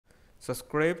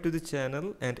Subscribe to the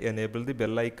channel and enable the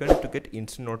bell icon to get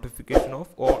instant notification of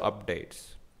all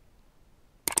updates.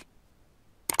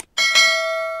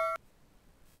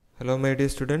 Hello my dear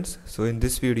students. So in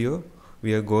this video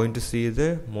we are going to see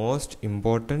the most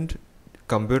important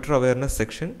computer awareness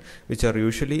section which are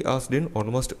usually asked in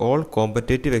almost all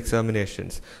competitive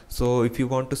examinations. So if you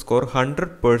want to score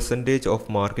 100% of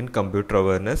mark in computer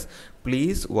awareness,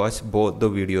 please watch both the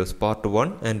videos, part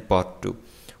 1 and part 2.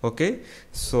 Okay,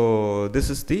 so this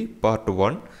is the part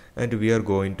 1 and we are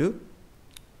going to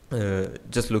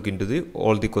just look into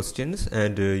all the questions,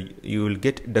 and you will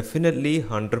get definitely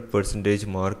 100%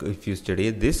 mark if you study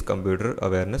this computer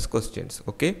awareness questions.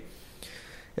 Okay,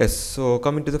 yes, so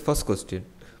coming to the first question,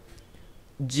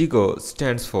 GIGO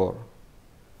stands for,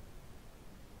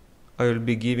 I will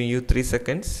be giving you 3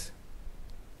 seconds.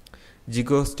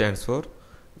 GIGO stands for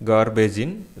garbage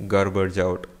in, garbage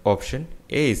out. Option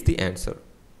A is the answer.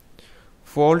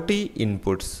 Faulty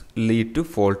inputs lead to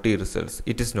faulty results.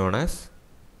 It is known as.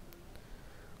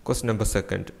 Question number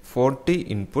 2. Faulty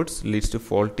inputs leads to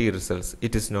faulty results.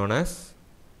 It is known as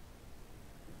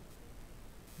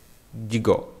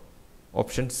GIGO.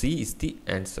 Option C is the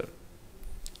answer.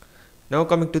 Now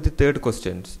coming to the third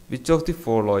question. Which of the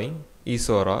following is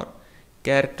or are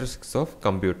characteristics of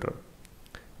computer?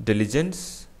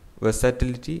 Diligence,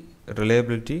 versatility,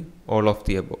 reliability, all of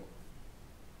the above.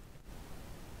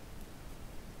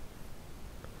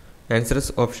 Answer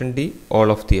is option D, all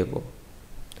of the above.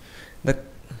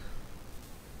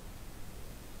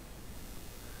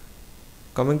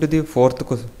 Coming to the fourth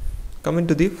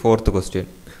question.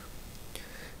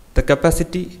 The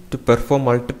capacity to perform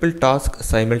multiple tasks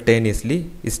simultaneously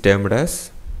is termed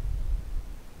as.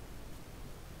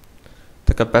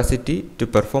 The capacity to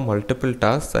perform multiple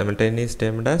tasks simultaneously is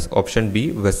termed as option B,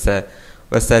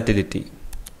 versatility.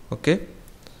 Okay.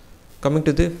 Coming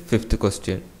to the fifth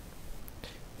question.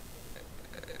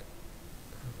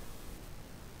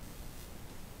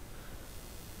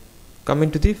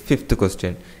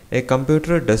 A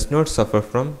computer does not suffer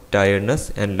from tiredness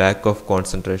and lack of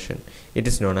concentration. It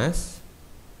is known as.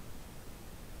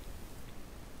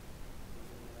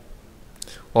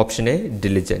 Option A,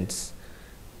 diligence.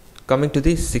 Coming to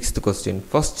the sixth question.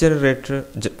 First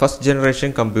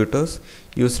generation computers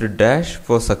used dash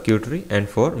for circuitry and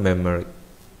for memory.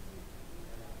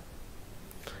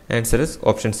 Answer is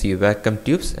option C, vacuum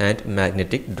tubes and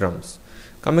magnetic drums.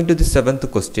 Coming to the seventh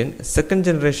question, second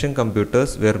generation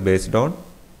computers were based on.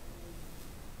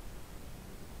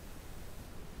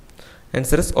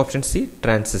 Answer is option C,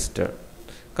 transistor.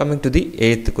 Coming to the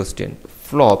eighth question,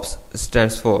 FLOPS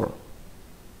stands for.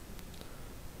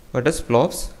 What does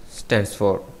FLOPS stands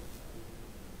for?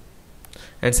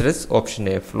 Answer is option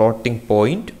A, floating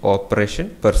point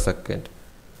operation per second.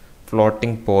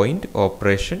 Floating point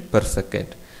operation per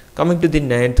second. Coming to the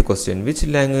ninth question, which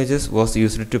languages was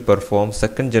used to perform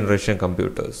second generation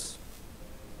computers?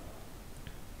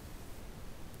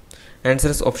 Answer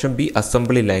is option B,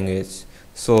 assembly language.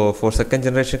 So for second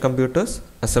generation computers,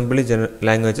 assembly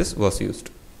languages was used.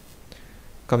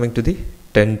 Coming to the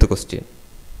 10th question.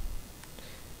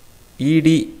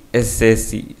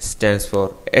 EDSAC stands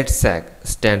for, EDSAC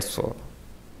stands for.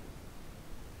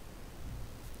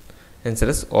 Answer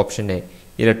is option A,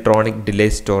 electronic delay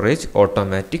storage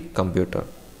automatic computer.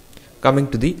 Coming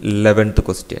to the 11th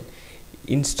question.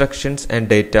 Instructions and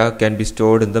data can be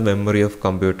stored in the memory of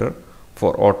computer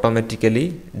for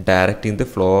automatically directing the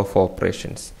flow of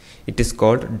operations. It is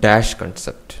called dash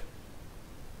concept.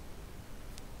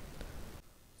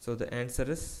 So the answer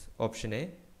is option A,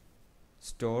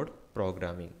 stored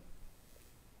programming.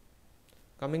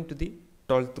 Coming to the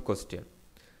 12th question.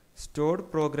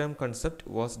 Stored program concept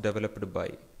was developed by.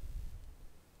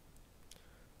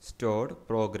 Stored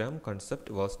program concept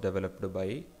was developed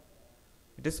by.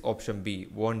 It is option B,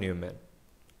 von Neumann.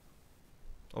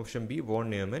 Option B, von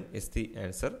Neumann is the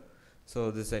answer. So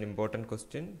this is an important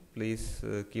question. Please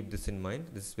keep this in mind.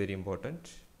 This is very important.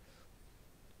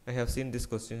 I have seen these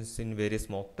questions in various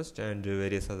mock tests and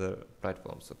various other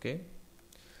platforms. Okay.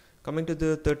 Coming to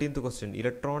the 13th question,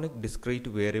 electronic discrete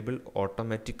variable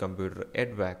automatic computer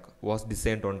EDVAC was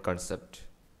designed on concept.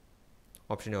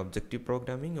 Option A, objective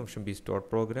programming. Option B, stored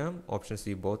program. Option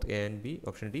C, both A and B.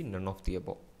 Option D, none of the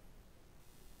above.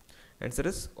 Answer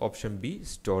is option B,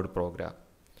 stored program.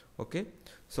 Okay.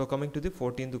 So coming to the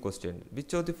 14th question,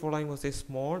 which of the following was a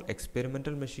small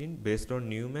experimental machine based on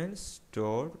Neumann's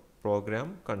stored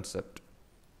program concept?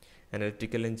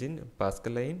 Analytical engine,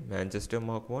 Pascaline, Manchester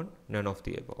Mark I, none of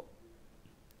the above.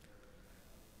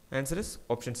 Answer is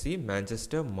option C,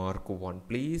 Manchester Mark I.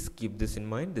 Please keep this in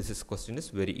mind. This question is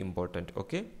very important.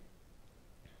 Okay.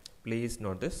 Please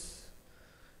note this.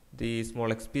 The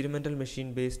small experimental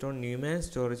machine based on Neumann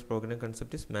storage program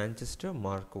concept is Manchester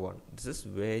Mark I. This is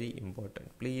very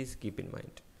important. Please keep in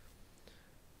mind.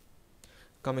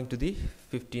 Coming to the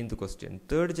 15th question.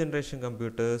 Third generation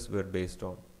computers were based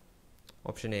on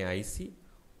option A IC,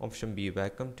 option B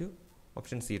vacuum tube,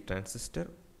 option C transistor,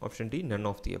 option D none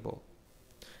of the above.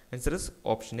 Answer is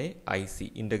option A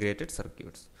IC, integrated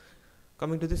circuits.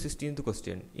 Coming to the 16th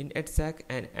question. In EDSAC,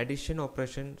 an addition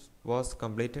operation was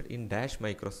completed in dash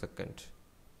microsecond.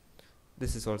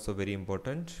 This is also very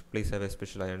important. Please have a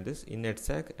special eye on this. In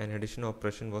EDSAC, an addition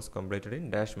operation was completed in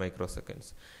dash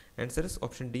microseconds. Answer is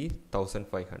option D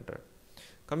 1500.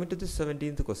 Coming to the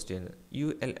 17th question.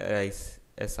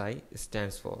 ULSI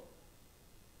stands for.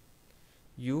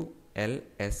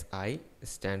 ULSI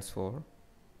stands for.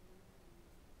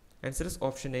 Answer is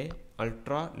option A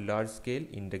ultra large scale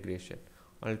integration.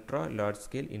 Ultra large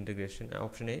scale integration.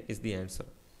 Option A is the answer.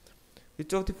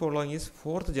 Which of the following is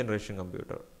fourth generation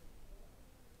computer?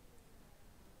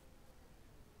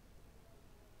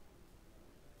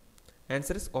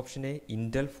 Answer is option A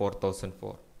Intel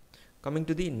 4004. Coming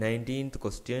to the 19th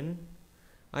question.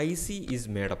 IC is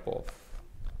made up of.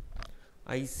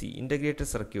 IC, integrated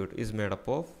circuit, is made up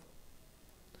of.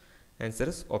 Answer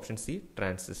is option C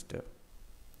transistor.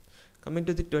 Coming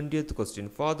to the 20th question.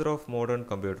 Father of modern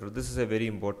computer. This is a very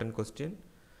important question.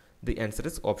 The answer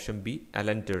is option B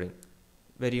Alan Turing.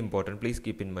 Very important. Please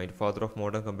keep in mind. Father of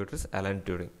modern computers Alan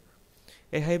Turing.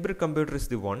 A hybrid computer is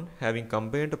the one having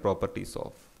combined properties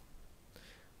of.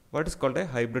 What is called a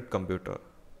hybrid computer?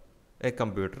 A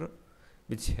computer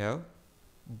which have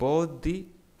both the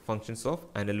functions of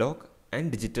analog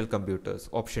and digital computers.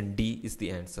 Option D is the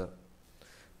answer.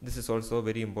 This is also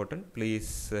very important.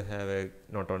 Please have a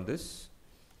note on this.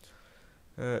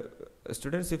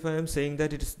 Students, if I am saying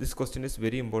that this question is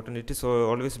very important, it is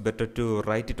always better to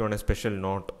write it on a special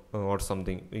note or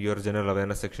something, your general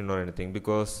awareness section or anything,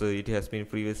 because it has been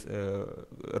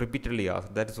repeatedly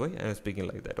asked. That is why I am speaking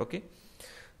like that. Okay.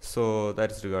 So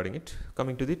that is regarding it.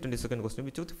 Coming to the 22nd question.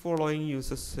 Which of the following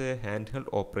uses a handheld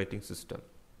operating system?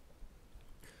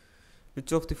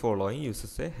 Which of the following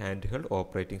uses a handheld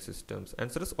operating systems?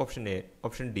 Answer is option A.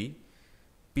 Option D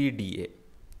PDA.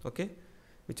 Okay.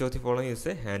 Which of the following is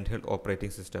a handheld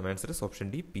operating system? Answer is option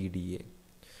D PDA.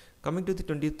 Coming to the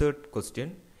 23rd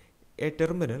question. A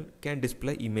terminal can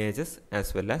display images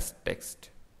as well as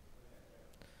text.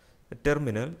 A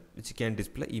terminal which can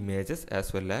display images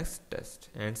as well as text.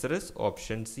 Answer is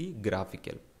option C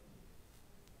graphical.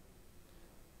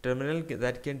 Terminal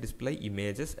that can display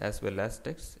images as well as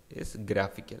text is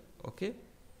graphical. Okay.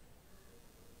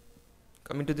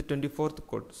 Coming to the 24th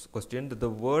question. The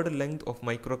word length of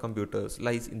microcomputers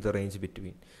lies in the range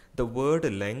between. The word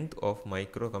length of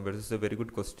microcomputers is a very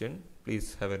good question.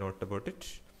 Please have a note about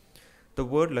it. The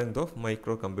word length of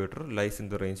microcomputer lies in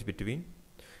the range between.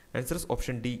 Answer is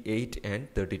option D 8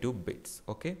 and 32 bits.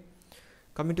 Okay.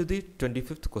 Coming to the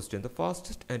 25th question. The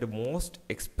fastest and most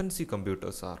expensive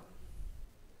computers are.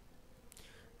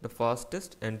 The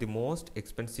fastest and the most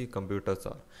expensive computers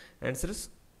are. Answer is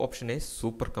option A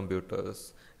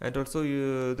supercomputers. And also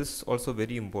this is also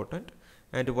very important.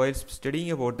 And while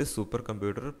studying about this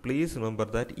supercomputer, please remember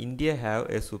that India have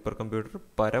a supercomputer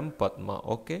Param Padma.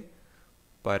 Okay.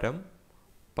 Param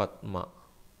Padma.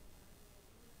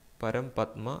 Param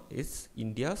Padma is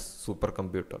India's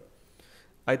supercomputer.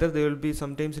 Either they will be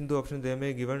sometimes in the option they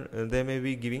may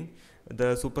be giving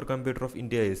the supercomputer of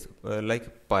India is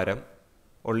like Param,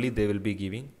 only they will be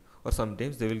giving, or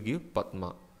sometimes they will give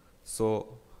Padma.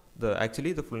 So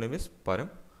actually the full name is Param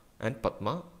and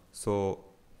Padma. So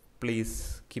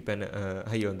please keep an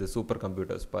eye on the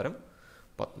supercomputers Param,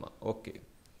 Padma. Okay.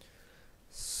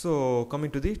 So coming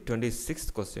to the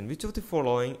 26th question. Which of the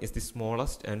following is the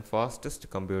smallest and fastest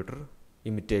computer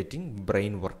imitating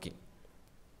brain working?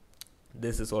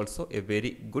 This is also a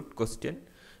very good question.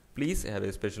 Please have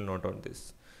a special note on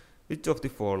this. Which of the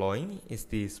following is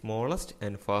the smallest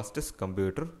and fastest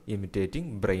computer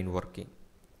imitating brain working?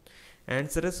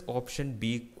 Answer is option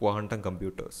B quantum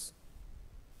computers.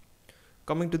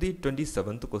 Coming to the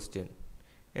 27th question.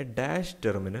 A dash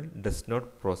terminal does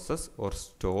not process or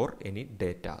store any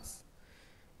data.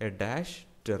 A dash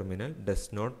terminal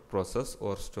does not process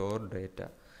or store data.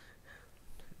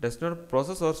 Does not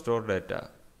process or store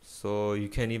data. So you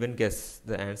can even guess.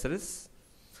 The answer is,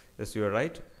 yes, you are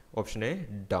right. Option A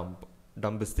dump.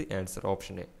 Dump is the answer.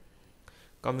 Option A.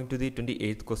 Coming to the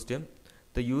 28th question.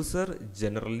 The user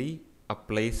generally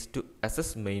applies to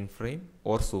access mainframe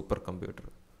or supercomputer.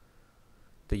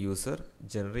 The user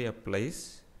generally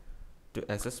applies to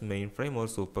access mainframe or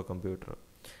supercomputer.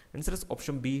 Answer is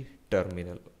option B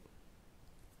terminal.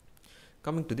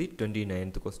 Coming to the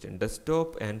 29th question.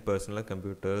 Desktop and personal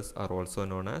computers are also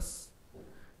known as.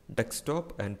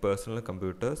 Desktop and personal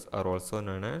computers are also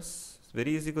known as.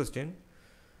 Very easy question.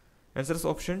 Answer is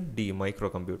option D,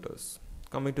 microcomputers.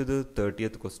 Coming to the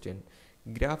 30th question.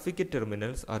 Graphical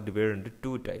terminals are divided into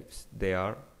two types. They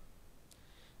are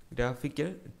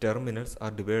graphical terminals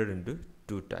are divided into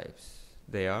two types.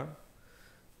 They are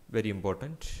very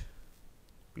important.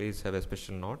 Please have a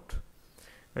special note.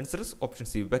 Answer is option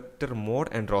C, vector mode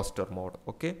and raster mode.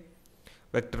 Okay,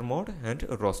 vector mode and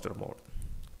raster mode.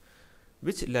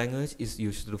 Which language is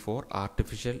used for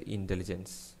artificial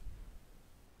intelligence?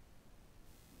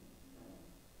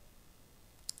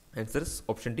 Answer is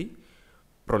option D,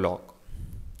 Prolog.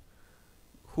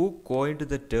 Who coined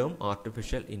the term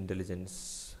artificial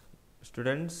intelligence?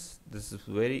 Students, this is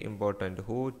very important.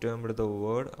 Who termed the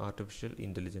word artificial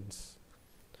intelligence?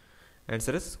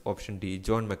 Answer is option D,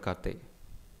 John McCarthy.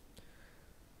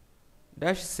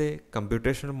 Dash is a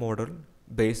computational model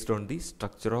based on the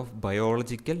structure of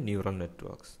biological neural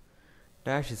networks.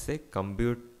 Dash is a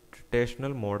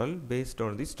computational model based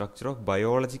on the structure of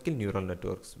biological neural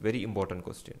networks. Very important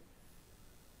question.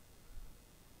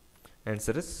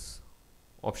 Answer is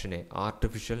option A,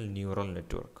 artificial neural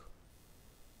network.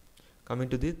 Coming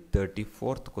to the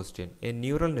 34th question. A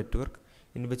neural network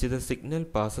in which the signal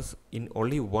passes in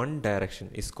only one direction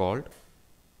is called.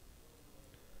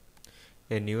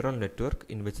 A neural network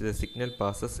in which the signal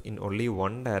passes in only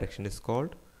one direction is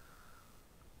called.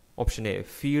 Option A,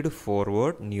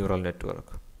 feed-forward neural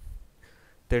network.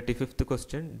 35th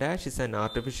question. Dash is an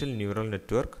artificial neural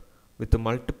network with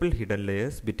multiple hidden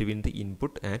layers between the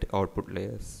input and output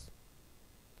layers.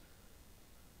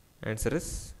 Answer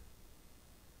is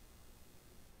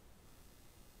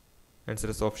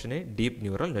option A, deep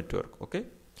neural network. Okay.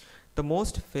 The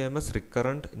most famous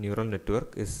recurrent neural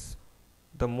network is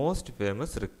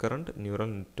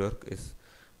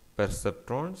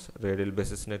perceptrons, radial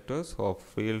basis networks,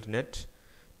 Hopfield net,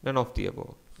 none of the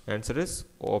above. Answer is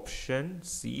option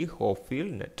C,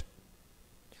 Hopfield net.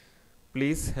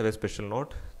 Please have a special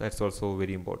note, that's also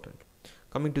very important.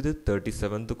 Coming to the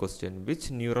 37th question.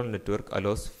 Which neural network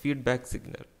allows feedback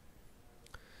signal?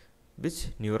 Which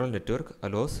neural network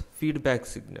allows feedback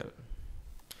signal?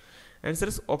 Answer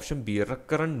is option B,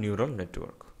 recurrent neural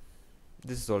network.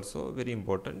 This is also very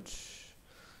important.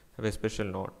 Have a special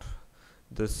note.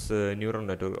 This neural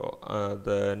network,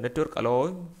 the network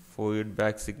allowing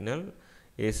feedback signal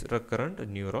is recurrent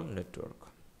neural network.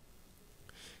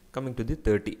 Coming to the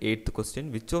 38th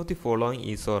question. Which of the following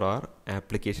is or are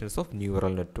applications of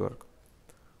neural network?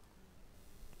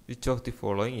 Which of the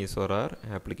following is or are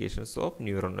applications of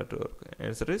neural network?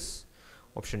 Answer is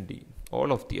option D,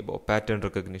 all of the above. Pattern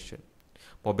recognition,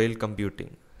 mobile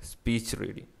computing, speech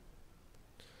reading.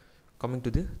 Coming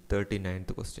to the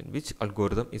 39th question. Which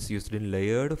algorithm is used in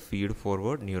layered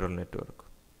feed-forward neural network?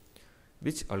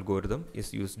 Which algorithm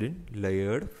is used in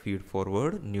layered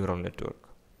feed-forward neural network?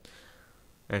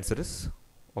 Answer is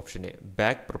option A,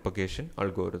 backpropagation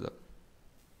algorithm.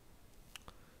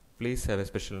 Please have a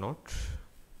special note.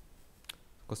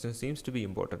 Question seems to be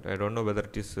important. I don't know whether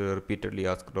it is repeatedly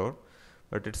asked or,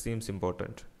 but it seems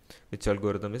important. Which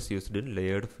algorithm is used in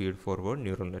layered feed-forward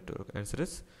neural network? Answer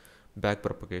is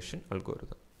backpropagation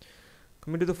algorithm.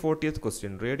 Coming to the 40th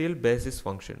question. Radial basis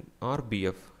function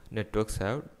RBF networks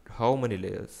have how many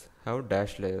layers? Have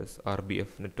dash layers.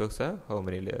 RBF networks have how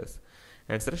many layers?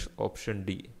 Answer is option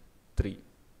D, 3.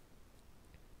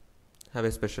 Have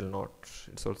a special note.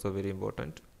 It's also very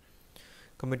important.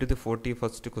 Coming to the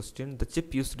 41st question. The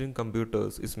chip used in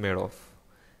computers is made of.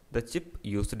 The chip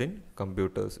used in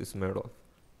computers is made of.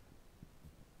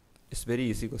 It's very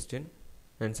easy question.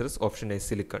 Answer is option A,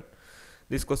 silicon.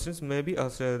 These questions may be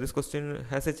asked, this question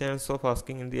has a chance of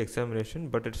asking in the examination,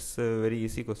 but it's a very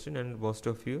easy question and most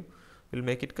of you will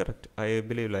make it correct. I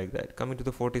believe like that. Coming to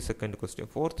the 42nd question.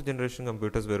 4th generation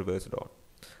computers were based on.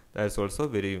 That's also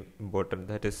very important.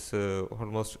 That is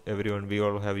almost everyone, we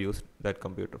all have used that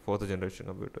computer, 4th generation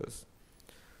computers.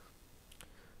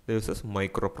 They use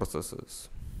microprocessors.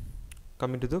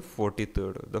 Coming to the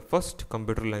 43rd. The first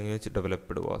computer language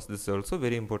developed was. This is also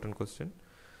very important question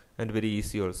and very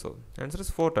easy also. Answer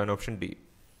is Fortran, option D.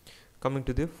 Coming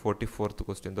to the 44th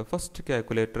question. The first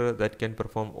calculator that can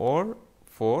perform all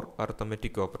 4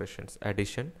 arithmetic operations,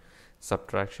 addition,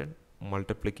 subtraction,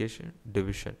 multiplication,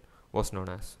 division, was known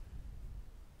as.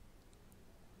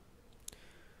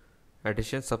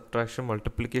 Addition, subtraction,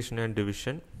 multiplication and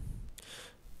division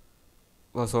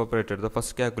was operated. The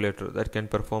first calculator that can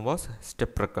perform was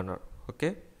step reckoner.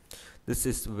 Okay, this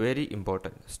is very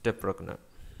important. Step reckoner.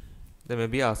 They may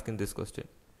be asking this question.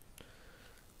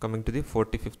 Coming to the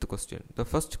 45th question. The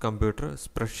first computer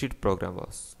spreadsheet program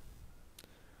was.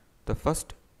 The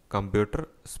first computer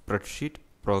spreadsheet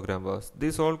program was.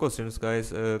 These all questions,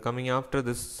 guys, coming after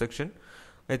this section.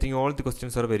 I think all the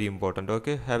questions are very important.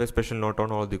 Okay, have a special note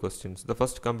on all the questions. The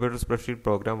first computer spreadsheet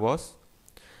program was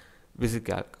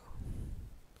VisiCalc.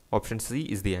 Option C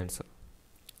is the answer.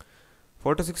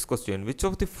 46th question. Which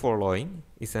of the following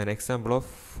is an example of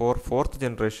for fourth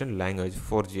generation language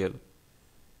 4GL?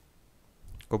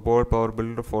 COBOL, Power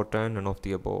Builder, Fortran, none of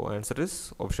the above. Answer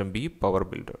is option B, Power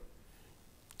Builder.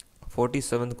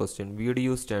 47th question.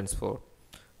 VDU stands for.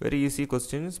 Very easy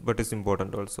questions, but is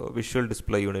important also. Visual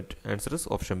Display Unit. Answer is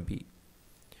option B.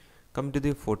 Come to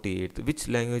the 48th. Which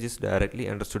language is directly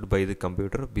understood by the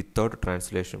computer without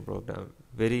translation program?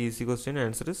 Very easy question.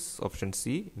 Answer is option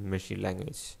C, machine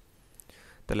language.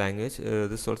 The language,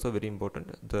 this is also very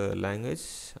important. The language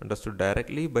understood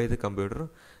directly by the computer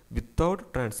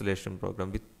without translation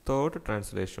program. Without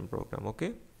translation program.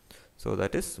 Okay. So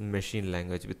that is machine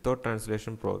language without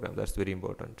translation program. That's very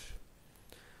important.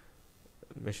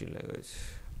 Machine language.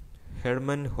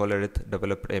 Hermann Hollerith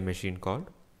developed a machine called.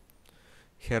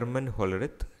 Hermann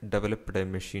Hollerith developed a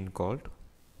machine called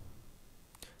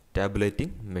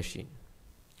tabulating machine.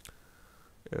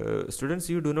 Students,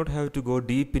 you do not have to go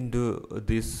deep into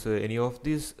this any of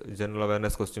these general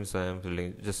awareness questions I am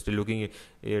filling. Just looking,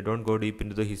 don't go deep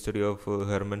into the history of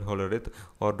Hermann Hollerith,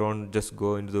 or don't just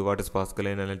go into the what is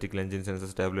Pascalian analytical engine,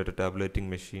 census tabulator, tabulating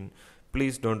machine.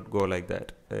 Please don't go like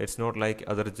that. It's not like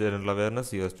other general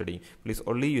awareness you are studying. Please,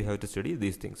 only you have to study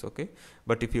these things, okay?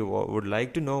 But if you would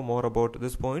like to know more about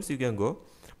these points, you can go.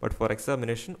 But for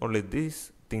examination, only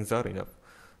these things are enough.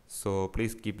 So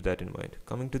please keep that in mind.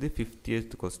 Coming to the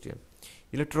 50th question.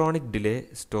 Electronic Delay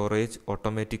Storage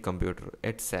Automatic Computer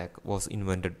EDSAC was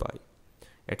invented by.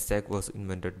 EDSAC was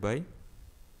invented by.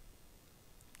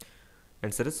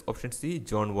 Answer is option C,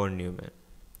 John von Neumann.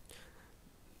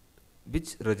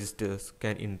 Which registers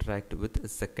can interact with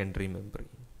secondary memory?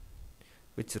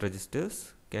 Which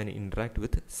registers can interact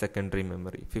with secondary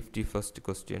memory? 51st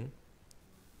question.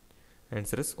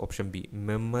 Answer is option B,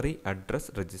 Memory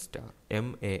Address Register,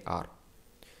 MAR.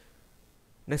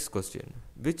 Next question.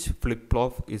 Which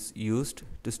flip-flop is used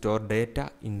to store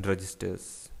data in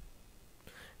registers?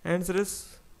 Answer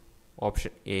is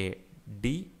option A,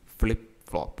 D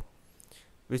flip-flop.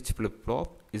 Which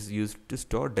flip-flop is used to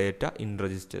store data in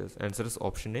registers? Answer is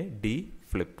option A, D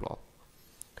flip-flop.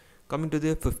 Coming to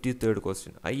the 53rd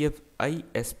question.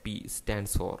 ISP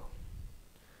stands for.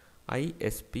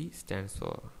 ISP stands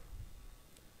for.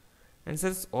 Answer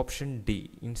is option D,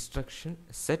 Instruction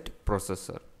Set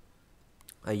Processor.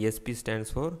 ISP stands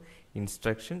for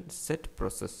Instruction Set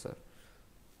Processor.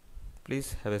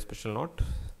 Please have a special note.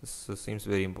 This seems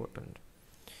very important.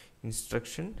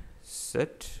 Instruction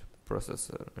Set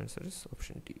Processor. Answer is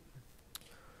option D.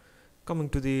 Coming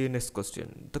to the next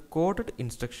question. The coded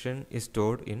instruction is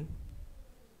stored in.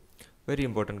 Very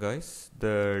important, guys.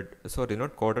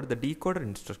 Not coded. The decoded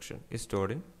instruction is stored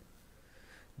in.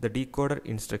 The decoder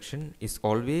instruction is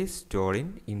always stored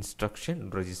in instruction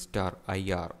register,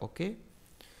 IR, okay,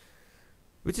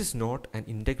 which is not an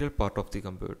integral part of the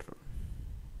computer.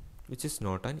 Which is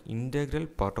not an integral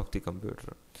part of the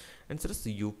computer. Answer is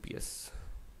UPS.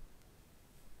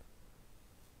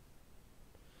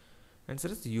 Answer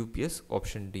is UPS,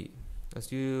 option D.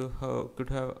 As you could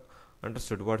have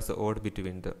understood, what is the odd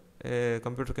between them. A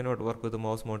computer cannot work with a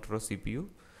mouse, monitor, or CPU.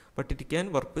 But it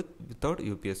can work without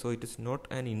UPS, so it is not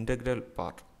an integral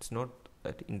part. It's not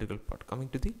an integral part. Coming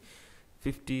to the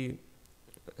 56th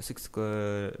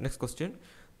next question.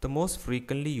 The most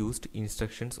frequently used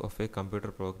instructions of a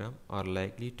computer program are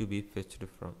likely to be fetched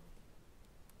from.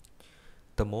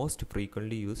 The most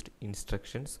frequently used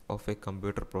instructions of a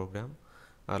computer program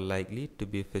are likely to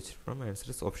be fetched from.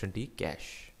 Answer is option D,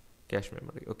 cache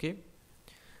memory. Okay.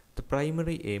 The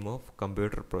primary aim of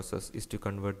computer process is to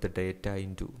convert the data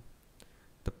into.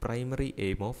 The primary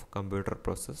aim of computer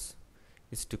process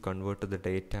is to convert the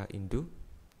data into.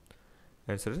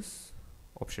 Answer is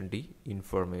option D,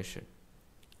 information.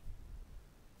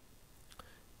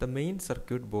 The main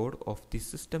circuit board of the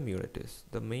system unit is.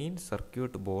 The main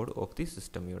circuit board of the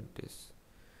system unit is.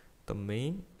 The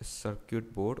main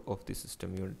circuit board of the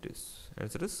system unit is.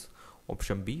 Answer is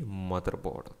option B,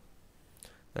 motherboard.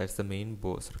 That's the main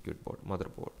circuit board,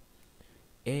 motherboard.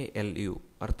 ALU,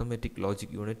 arithmetic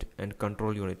logic unit, and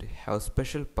control unit have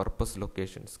special purpose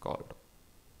locations called.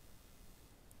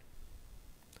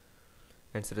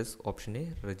 Answer is option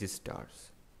A,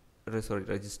 registers.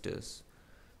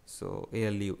 So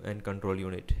ALU and control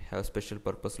unit have special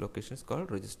purpose locations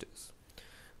called registers.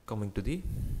 Coming to the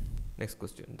next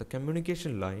question. The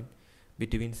communication line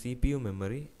between CPU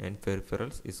memory and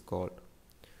peripherals is called?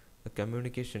 The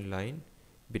communication line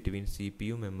between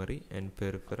CPU memory and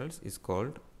peripherals is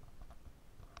called?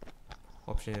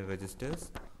 Option A,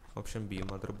 registers. Option B,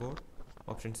 motherboard.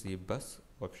 Option C, bus.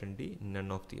 Option D,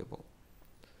 none of the above.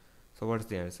 So what is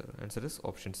the answer? Answer is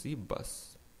option C,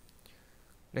 bus.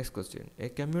 Next question. A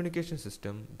communication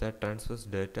system that transfers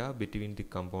data between the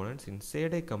components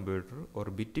inside a computer or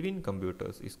between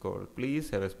computers is called? Please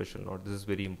have a special note. This is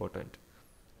very important.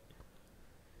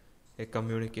 A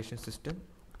communication system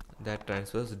that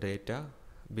transfers data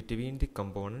between the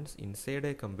components inside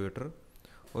a computer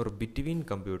or between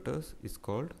computers is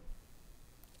called?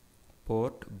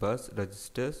 Port, bus,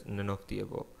 registers, none of the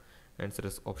above. Answer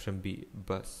is option B,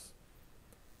 bus.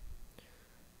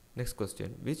 Next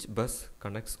question. Which bus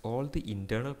connects all the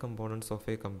internal components of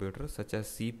a computer such as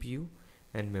CPU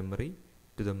and memory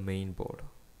to the main board?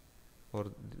 Or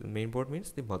the main board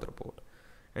means the motherboard.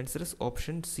 Answer is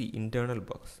option C, internal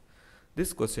bus.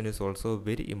 This question is also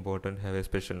very important. Have a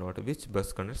special note. Which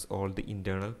bus connects all the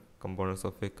internal components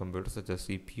of a computer such as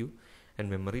CPU and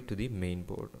memory to the main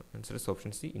board? Answer is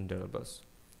option C, internal bus.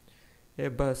 A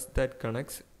bus that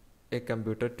connects a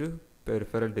computer to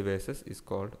peripheral devices is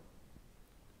called?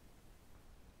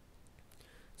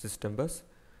 System bus,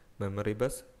 memory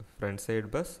bus, front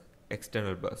side bus,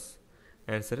 external bus.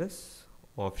 Answer is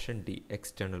option D,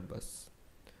 external bus.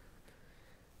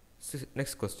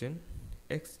 Next question.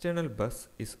 External bus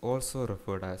is also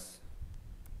referred as?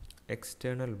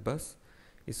 External bus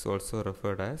is also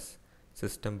referred as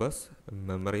system bus,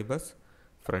 memory bus,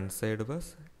 front side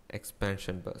bus,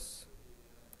 expansion bus.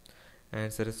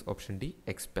 Answer is option D,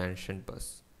 expansion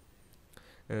bus.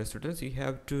 Students, you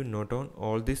have to note down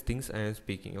all these things I am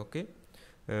speaking. Okay,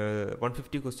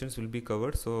 150 questions will be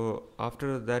covered. So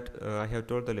after that, I have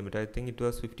told the limit. I think it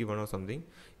was 51 or something.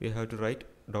 You have to write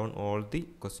down all the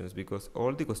questions because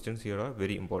all the questions here are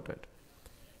very important.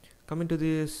 Coming to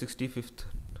the 65th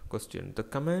question. The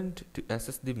command to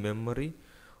access the memory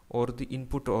or the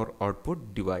input or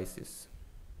output devices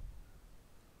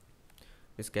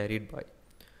is carried by?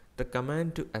 The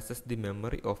command to access the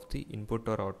memory of the input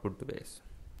or output device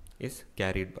is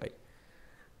carried by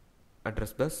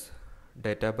address bus,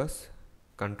 data bus,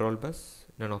 control bus,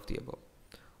 none of the above.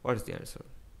 What is the answer?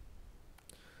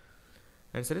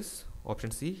 Answer is option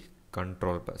C,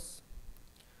 control bus.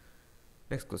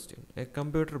 Next question. A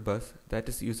computer bus that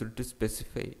is used to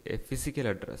specify a physical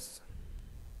address.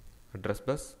 Address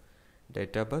bus,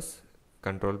 data bus,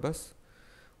 control bus.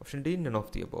 Option D, none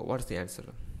of the above. What is the answer?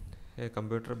 A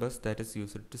computer bus that is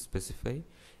used to specify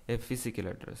a physical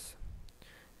address.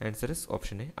 Answer is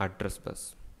option A, address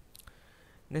bus.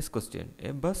 Next question.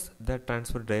 A bus that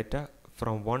transfers data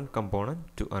from one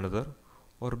component to another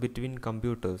or between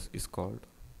computers is called?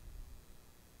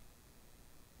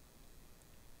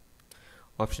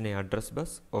 Option A, address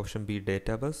bus. Option B,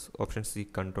 data bus. Option C,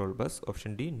 control bus.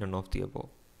 Option D, none of the above.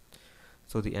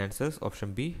 So the answer is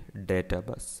option B, data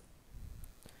bus.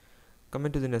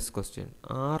 Coming to the next question.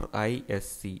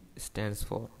 RISC stands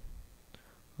for?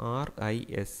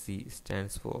 RISC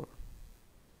stands for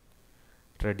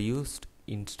Reduced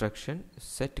Instruction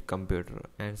Set Computer.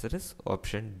 Answer is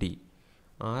option D.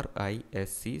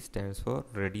 RISC stands for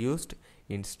Reduced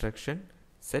Instruction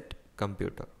Set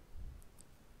Computer.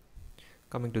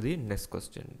 Coming to the next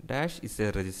question. Dash is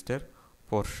a register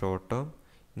for short-term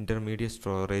intermediate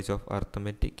storage of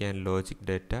arithmetic and logic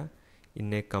data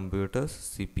in a computer's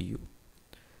CPU.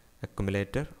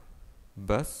 Accumulator,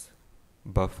 bus,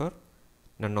 buffer,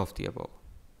 none of the above.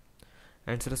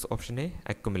 Answer is option A,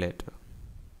 accumulator.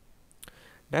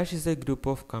 Dash is a group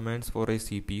of commands for a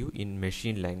CPU in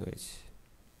machine language.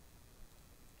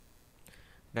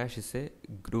 Dash is a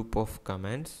group of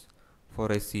commands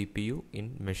for a CPU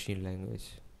in machine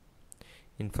language.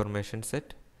 Information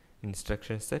set,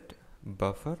 instruction set,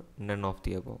 buffer, none of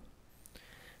the above.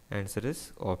 Answer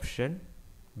is option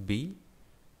B,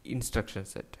 instruction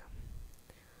set.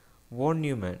 Von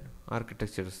Neumann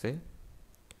architecture say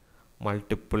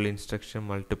multiple instruction,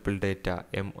 multiple data,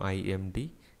 MIMD,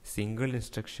 single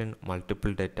instruction,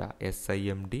 multiple data,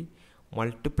 SIMD,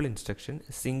 multiple instruction,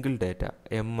 single data,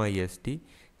 MISD,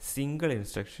 single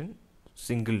instruction,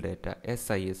 single data,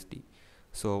 SISD.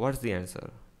 So what's the answer?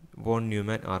 Von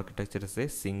Neumann architecture is a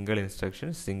single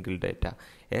instruction, single data,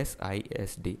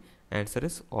 SISD. Answer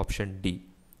is option D.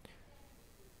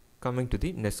 Coming to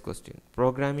the next question.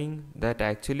 Programming that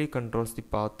actually controls the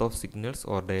path of signals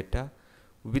or data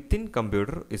within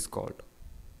computer is called?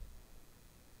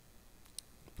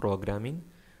 Programming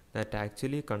that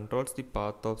actually controls the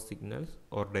path of signals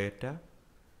or data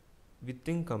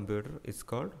within computer is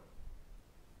called?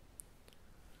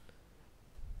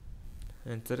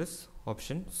 Answer is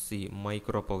option C,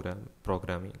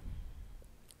 programming.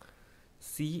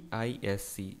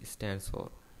 CISC stands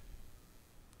for.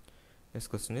 Next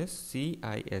question is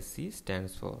CISC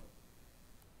stands for.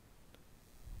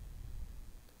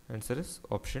 Answer is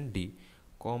option D,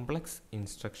 complex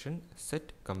instruction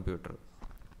set computer.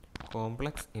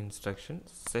 Complex instruction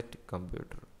set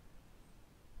computer.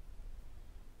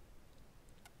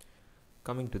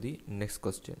 Coming to the next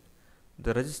question.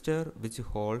 The register which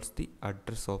holds the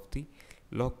address of the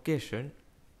location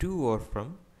to or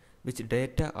from which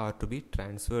data are to be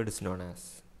transferred is known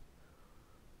as.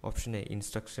 Option A,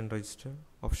 instruction register.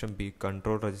 Option B,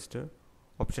 control register.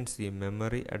 Option C,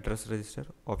 memory address register.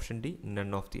 Option D,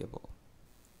 none of the above.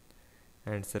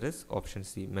 Answer is option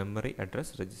C, memory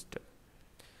address register.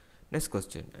 Next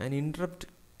question. An interrupt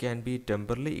can be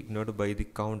temporarily ignored by the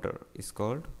counter is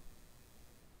called.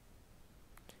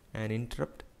 An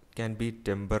interrupt can be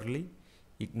temporarily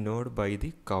ignored by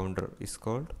the counter is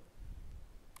called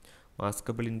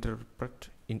maskable interrupt,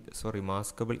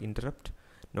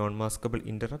 non-maskable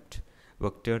interrupt,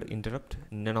 vectored interrupt,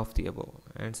 none of the above.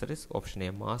 Answer is option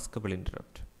A, maskable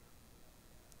interrupt.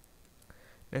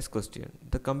 Next question.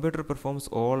 The computer performs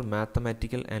all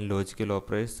mathematical and logical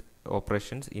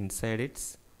operations inside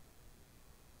its.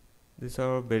 These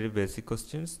are very basic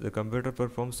questions. The computer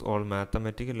performs all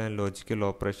mathematical and logical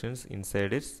operations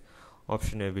inside its.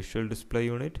 Option A, visual display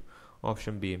unit.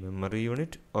 Option B, memory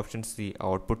unit. Option C,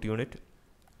 output unit.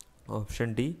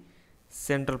 Option D,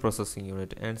 central processing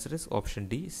unit. Answer is option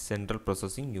D, central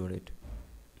processing unit.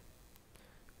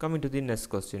 Coming to the next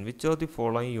question. Which of the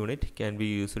following unit can be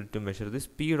used to measure the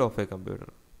speed of a computer?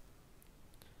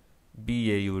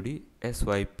 BAUD,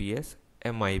 SYPS,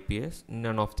 MIPS,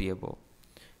 none of the above.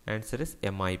 Answer is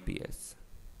MIPS.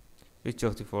 Which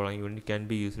of the following unit can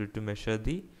be used to measure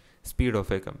the speed of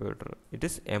a computer? It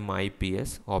is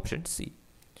MIPS, option C.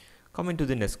 Coming to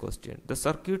the next question. The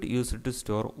circuit used to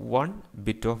store 1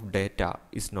 bit of data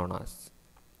is known as.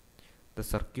 The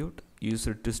circuit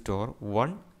used to store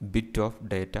 1 bit of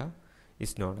data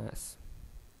is known as.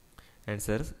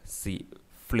 Answer is C,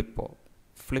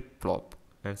 flip-flop.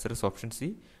 Answer is option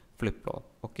C, flip-flop.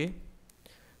 Okay.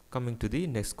 Coming to the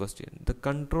next question. The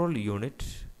control unit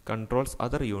controls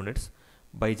other units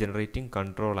by generating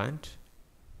control and.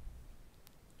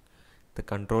 The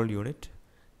control unit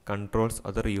controls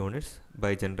other units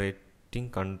by generating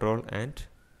control and.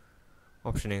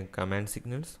 Option A, command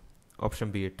signals.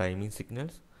 Option B, timing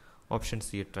signals. Option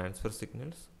C, transfer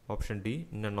signals. Option D,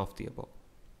 none of the above.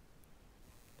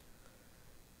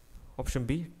 Option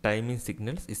B, timing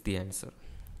signals is the answer.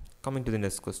 Coming to the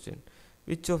next question.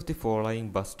 Which of the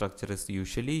following bus structure is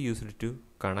usually used to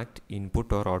connect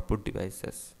input or output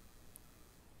devices?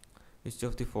 Which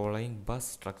of the following bus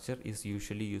structure is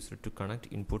usually used to connect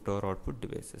input or output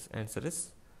devices? Answer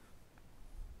is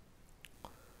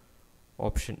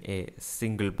option A,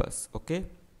 single bus. Okay.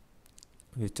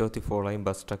 Which of the following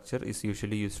bus structure is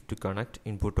usually used to connect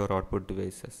input or output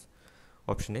devices?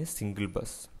 Option A, single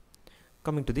bus.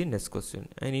 Coming to the next question.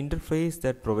 An interface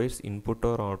that provides input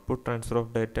or output transfer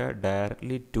of data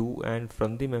directly to and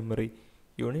from the memory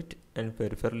unit and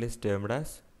peripheral is termed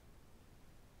as.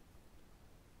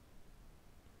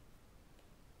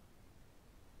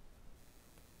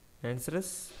 Answer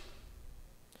is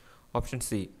option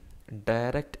C,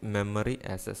 direct memory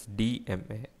access,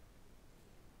 DMA.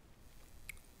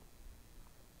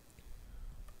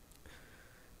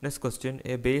 Next question.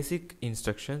 A basic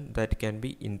instruction that can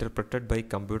be interpreted by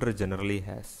computer generally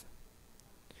has.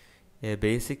 A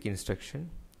basic instruction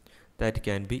that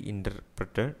can be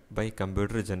interpreted by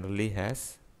computer generally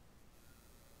has.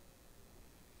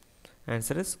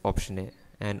 Answer is option A,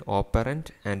 an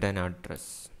operand and an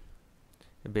address.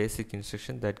 A basic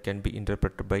instruction that can be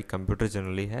interpreted by computer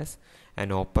generally has an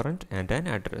operand and an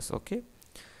address. Okay.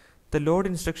 The load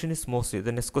instruction is mostly.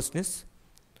 The next question is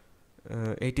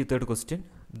 83rd question.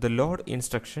 The load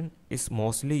instruction is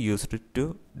mostly used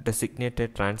to designate a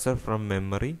transfer from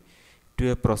memory to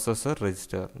a processor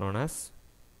register known as.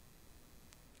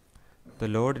 The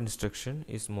load instruction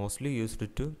is mostly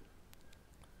used to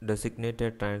designate a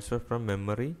transfer from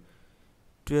memory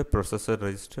to a processor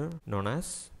register known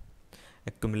as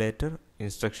accumulator,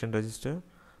 instruction register,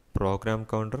 program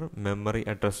counter, memory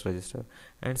address register.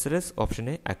 Answer is option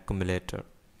A, accumulator.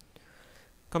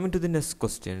 Coming to the next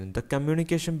question. The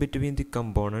communication between the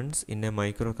components in a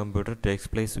microcomputer takes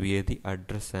place via the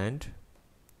address and.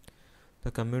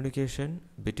 The communication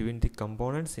between the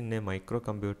components in a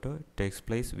microcomputer takes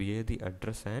place via the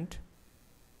address and.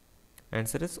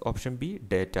 Answer is option B,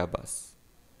 data bus.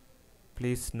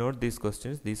 Please note these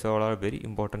questions. These all are very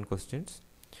important questions.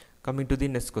 Coming to the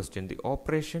next question. The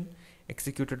operation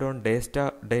executed on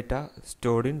data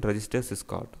stored in registers is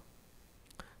called?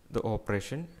 The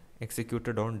operation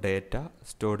executed on data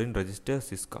stored in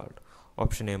registers is called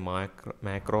option A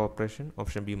macro operation,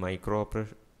 option B micro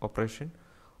operation,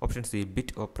 option C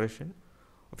bit operation,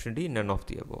 option D none of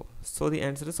the above. So the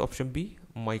answer is option B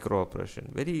micro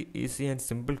operation. Very easy and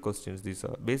simple questions. These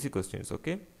are basic questions.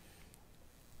 Okay.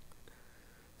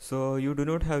 So you do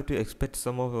not have to expect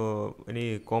some of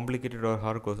any complicated or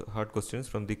hard questions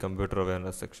from the computer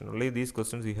awareness section. Only these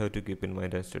questions you have to keep in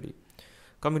mind and study.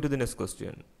 Coming to the next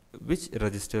question. Which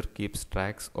register keeps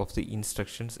tracks of the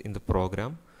instructions in the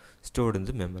program stored in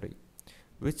the memory?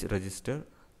 Which register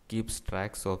keeps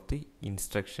tracks of the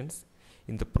instructions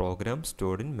in the program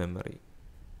stored in memory?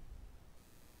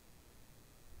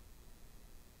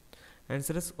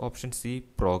 Answer is option C,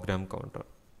 program counter.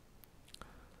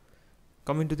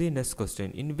 Coming to the next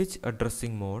question. In which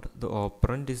addressing mode the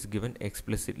operand is given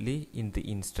explicitly in the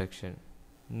instruction?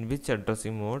 In which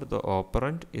addressing mode the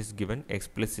operand is given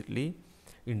explicitly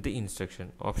in the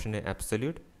instruction? Option A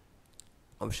absolute,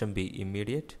 option B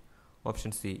immediate,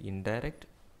 option C indirect,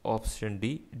 option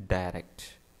D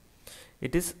direct.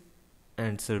 It is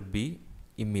answer B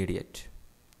immediate.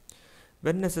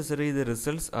 When necessary, the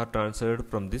results are transferred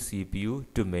from the CPU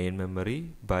to main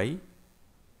memory by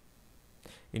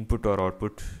input or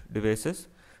output devices,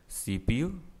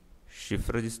 CPU,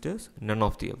 shift registers, none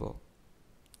of the above.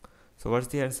 So what's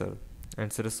the answer?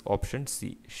 Answer is option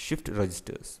C, shift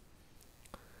registers.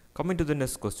 Coming to the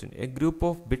next question. A group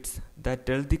of bits that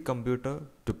tell the computer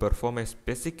to perform a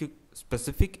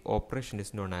specific operation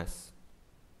is known as?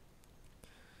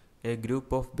 A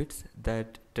group of bits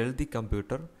that tell the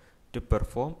computer to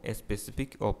perform a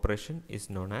specific operation is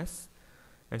known as?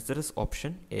 Answer is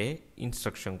option A,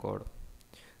 instruction code.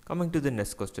 Coming to the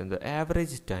next question. The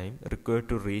average time required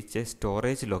to reach a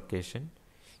storage location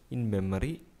in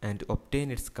memory and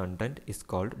obtain its content is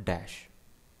called dash.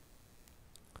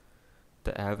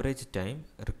 The average time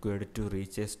required to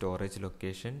reach a storage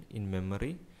location in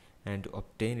memory and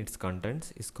obtain its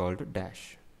contents is called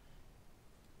dash.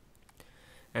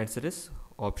 Answer is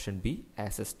option B,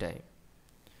 access time.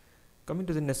 Coming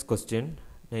to the next question,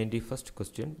 91st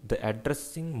question. The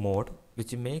addressing mode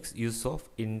which makes use of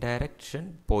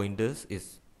indirection pointers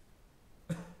is?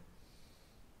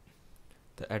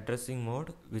 The addressing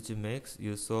mode which makes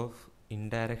use of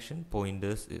indirection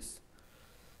pointers is?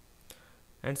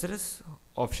 Answer is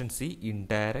option C,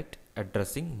 indirect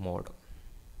addressing mode.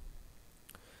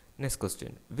 Next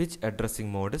question. Which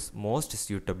addressing mode is most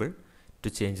suitable to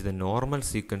change the normal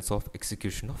sequence of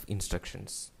execution of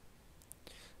instructions?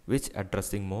 Which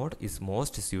addressing mode is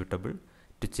most suitable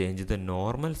to change the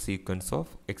normal sequence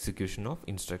of execution of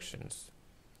instructions?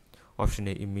 Option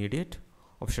A immediate,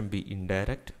 option B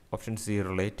indirect, option C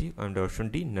relative, and option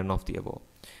D none of the above.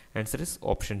 Answer is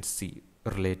option C,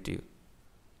 relative.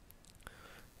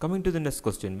 Coming to the next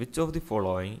question. Which of the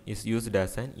following is used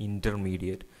as an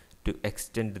intermediate to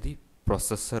extend the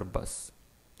processor bus?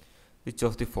 Which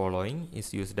of the following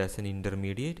is used as an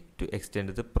intermediate to extend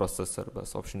the processor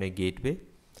bus? Option A gateway,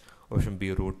 option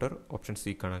B router, option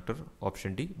C connector,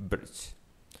 option D bridge.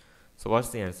 So what's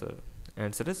the answer?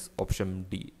 Answer is option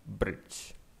D,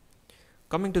 bridge.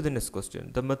 Coming to the next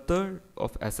question. The method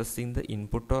of assessing the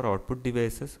input or output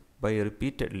devices by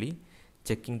repeatedly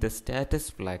checking the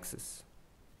status flags is?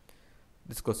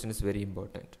 This question is very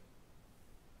important.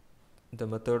 The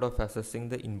method of assessing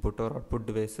the input or output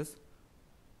devices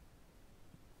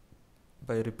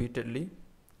by repeatedly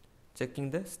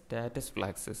checking the status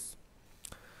flags is?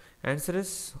 Answer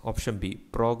is option B,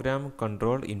 program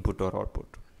control input or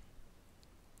output.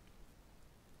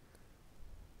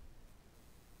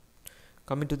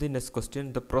 Coming to the next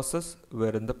question. The process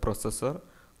wherein the processor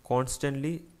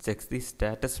constantly checks the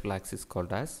status flags is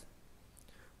called as?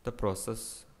 The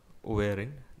process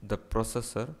wherein the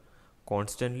processor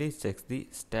constantly checks the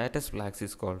status flags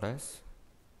is called as?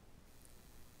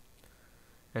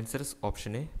 Answer is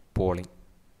option A, polling.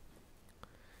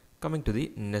 Coming to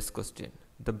the next question.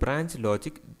 The branch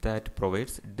logic that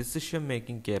provides decision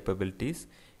making capabilities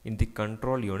in the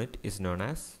control unit is known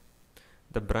as?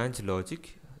 The branch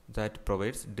logic that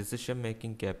provides decision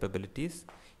making capabilities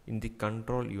in the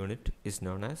control unit is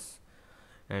known as?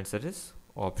 Answer is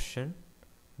option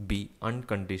B,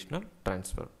 unconditional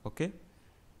transfer. Okay.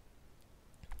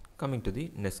 Coming to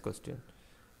the next question.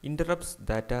 Interrupts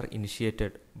that are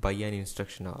initiated by an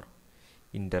instruction are?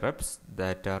 Interrupts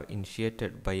that are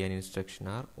initiated by an instruction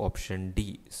are? Option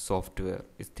D, software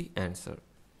is the answer.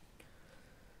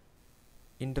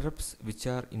 Interrupts which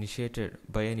are initiated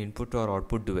by an input or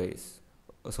output device,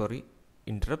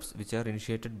 interrupts which are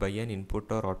initiated by an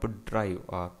input or output drive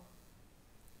are?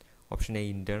 Option A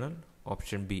internal,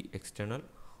 option B external,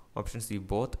 option C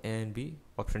both A and B,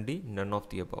 option D none of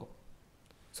the above.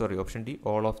 Sorry, option D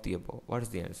all of the above. What is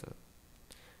the answer?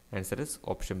 Answer is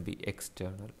option B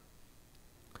external.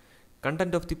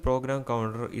 Content of the program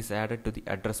counter is added to the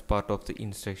address part of the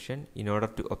instruction in order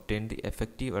to obtain the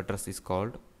effective address is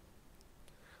called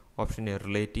option A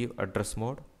relative address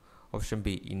mode, option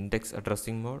B index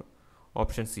addressing mode,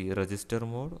 option C register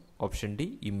mode, option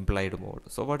D implied mode.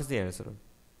 So what is the answer?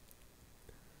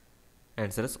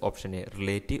 Answer is option A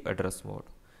relative address mode.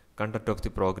 Content of the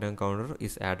program counter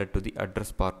is added to the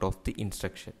address part of the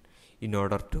instruction in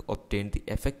order to obtain the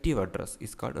effective address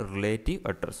is called a relative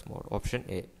address mode. Option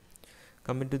A.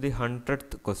 Coming to the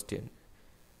 100th question.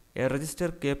 A register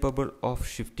capable of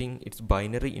shifting its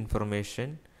binary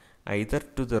information either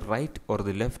to the right or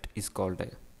the left is called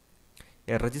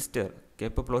a register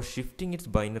capable of shifting its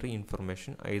binary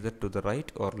information either to the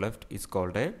right or left is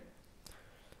called a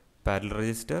parallel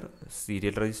register,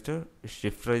 serial register,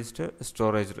 shift register,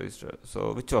 storage register.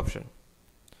 So which option?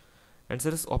 Answer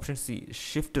is option C,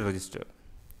 shift register.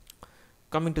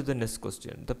 Coming to the next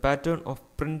question. The pattern of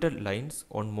printed lines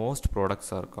on most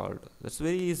products are called. That's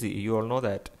very easy. You all know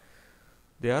that.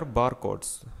 They are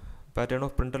barcodes. Pattern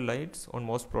of printed lines on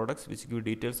most products which give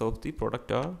details of the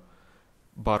product are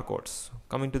barcodes.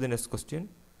 Coming to the next question.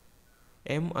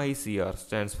 MICR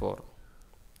stands for.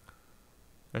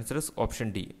 Answer is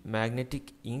option D,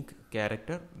 magnetic ink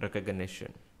character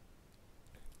recognition.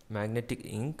 Magnetic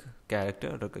ink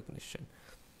character recognition.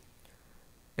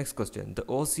 Next question. The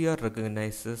OCR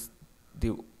recognizes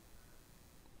the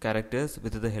characters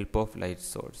with the help of light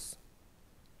source.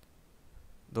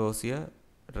 The OCR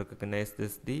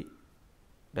recognizes the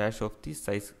dash of the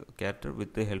size character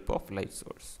with the help of light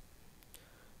source.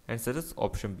 Answer is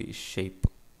option B, shape.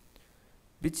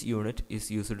 Which unit is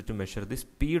used to measure the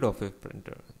speed of a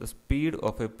printer? The speed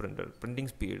of a printer, printing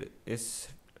speed is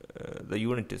the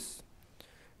unit is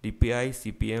DPI,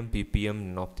 CPM, PPM,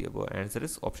 none of the above. Answer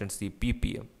is option C,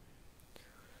 PPM.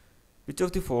 Which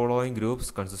of the following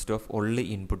groups consist of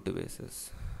only input devices?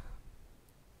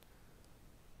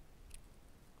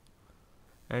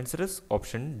 Answer is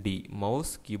option D,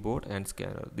 mouse, keyboard and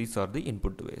scanner. These are the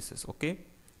input devices. Okay.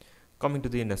 Coming to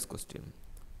the next question.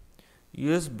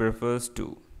 USB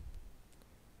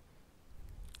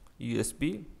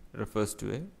refers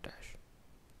to a dash.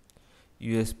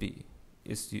 USB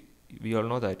is, we all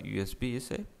know that USB is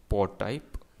a port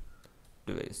type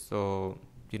device. So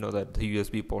you know that the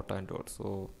USB port and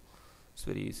also it's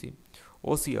very easy.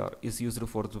 OCR is used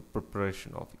for the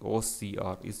preparation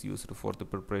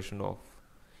of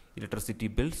electricity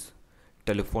bills,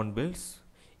 telephone bills,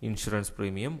 insurance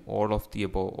premium, all of the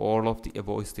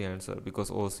above is the answer, because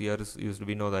OCR is used,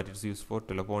 we know that it's used for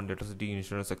telephone, electricity,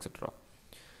 insurance, etc.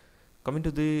 Coming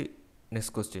to the next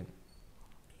question.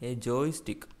 A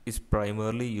joystick is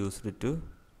primarily used to,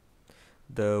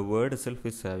 the word itself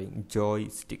is having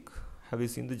joystick. Have you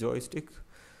seen the joystick?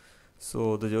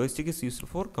 So the joystick is used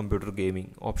for computer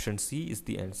gaming. Option C is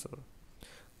the answer.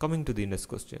 Coming to the next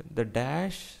question. The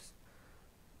dash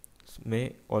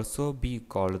may also be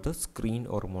called the screen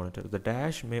or monitor. The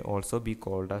dash may also be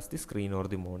called as the screen or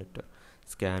the monitor.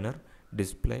 Scanner,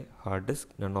 display, hard disk,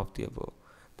 none of the above.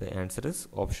 The answer is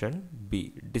option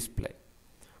B, display.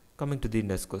 Coming to the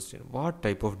next question. What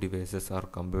type of devices are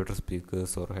computer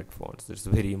speakers or headphones? It's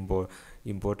very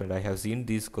important. I have seen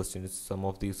these questions, some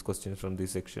of these questions from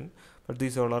this section, but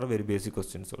these all are very basic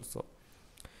questions also.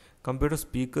 Computer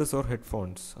speakers or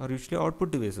headphones are usually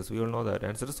output devices. We all know that.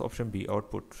 Answer is option B,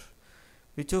 output.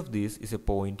 Which of these is a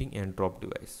pointing and drop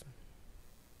device?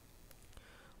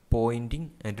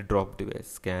 Pointing and drop device.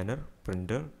 Scanner,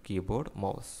 printer, keyboard,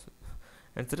 mouse.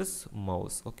 Answer is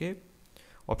mouse. Okay.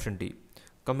 Option D.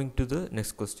 Coming to the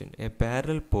next question. A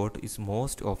parallel port is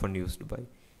most often used by.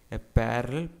 A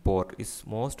parallel port is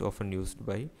most often used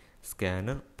by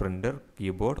scanner, printer,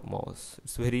 keyboard, mouse.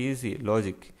 It's very easy.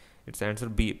 Logic. It's answer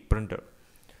B, printer.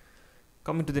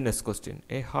 Coming to the next question.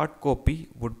 A hard copy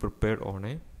would be prepared on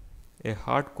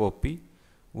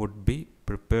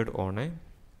a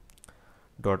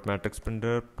dot matrix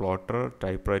printer, plotter,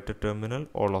 typewriter terminal,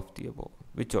 all of the above.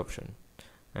 Which option?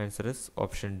 Answer is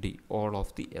option D, all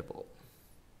of the above.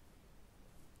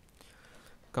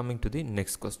 Coming to the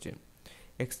next question.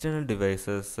 External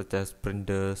devices such as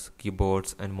printers,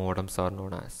 keyboards and modems are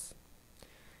known as.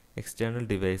 External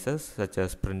devices such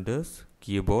as printers,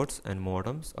 keyboards and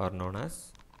modems are known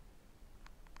as.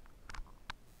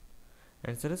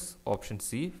 Answer is option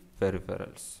C,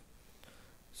 peripherals.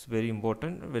 It's very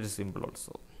important, very simple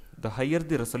also. The higher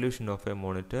the resolution of a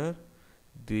monitor,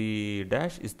 the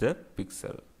dash is the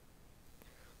pixel.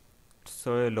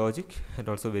 So logic and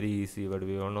also very easy, but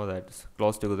we all know that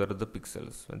close together the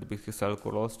pixels. When the pixels are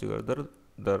close together,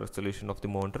 the resolution of the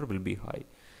monitor will be high.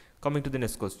 Coming to the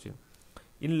next question.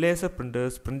 In laser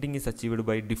printers, printing is achieved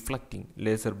by deflecting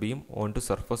laser beam onto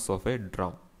surface of a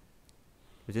drum,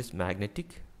 which is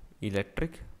magnetic,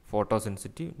 electric,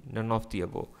 photosensitive, none of the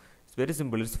above. It's very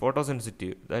simple. It's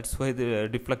photosensitive. That's why the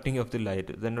deflecting of the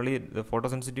light. Then only the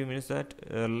photosensitive means that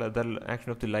the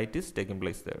action of the light is taking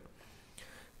place there.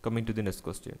 Coming to the next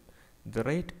question. The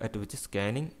rate at which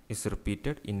scanning is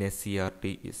repeated in a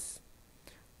CRT is.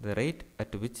 The rate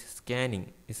at which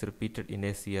scanning is repeated in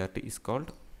a CRT is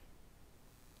called.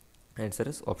 Answer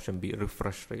is option B,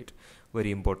 refresh rate.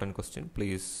 Very important question.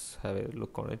 Please have a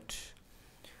look on it.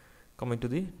 Coming to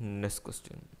the next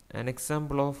question. An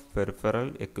example of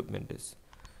peripheral equipment is.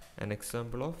 An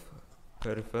example of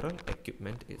peripheral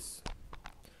equipment is.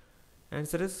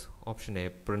 Answer is option A,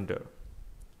 printer.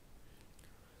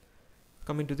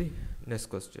 Coming to the next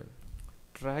question.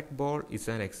 Trackball is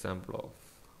an example of.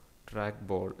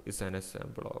 Trackball is an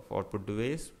example of output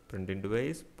device, printing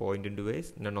device, pointing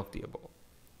device, none of the above.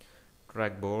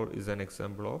 Trackball is an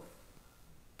example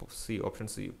of C, option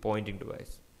C, pointing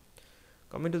device.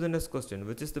 Coming to the next question,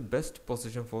 which is the best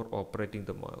position for operating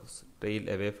the mouse? Tail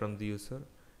away from the user,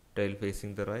 tail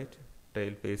facing the right,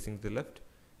 tail facing the left,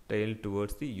 tail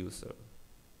towards the user.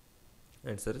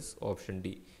 Answer is option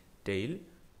D, tail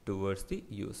towards the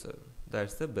user.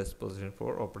 That's the best position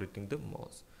for operating the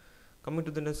mouse. Coming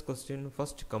to the next question,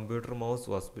 first computer mouse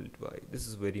was built by. This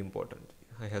is very important.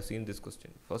 I have seen this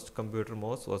question. First computer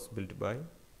mouse was built by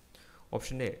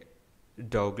option A,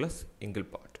 Douglas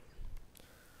Engelbart.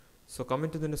 So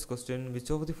coming to the next question, which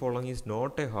of the following is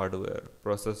not a hardware?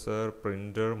 Processor,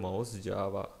 printer, mouse,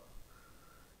 Java.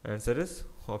 Answer is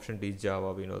option D,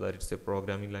 Java. We know that it's a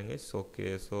programming language.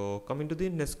 Okay, so coming to the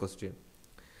next question.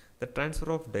 The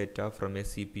transfer of data from a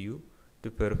CPU to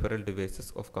peripheral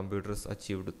devices of computers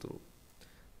achieved through.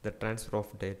 The transfer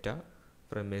of data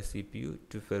from a CPU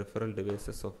to peripheral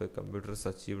devices of a computer is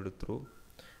achieved through.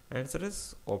 Answer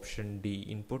is option D,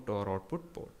 input or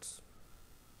output ports.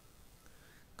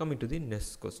 Coming to the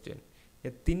next question. A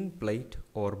thin plate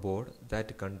or board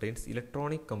that contains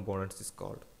electronic components is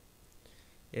called.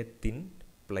 A thin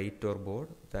plate or board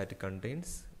that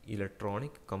contains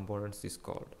electronic components is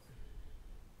called.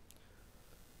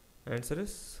 Answer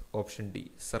is option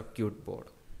D, circuit board.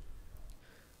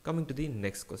 Coming to the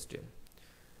next question.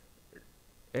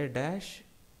 A dash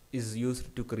is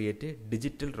used to create a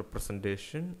digital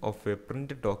representation of a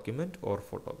printed document or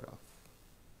photograph.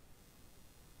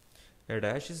 A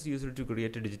dash is used to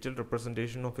create a digital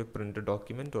representation of a printed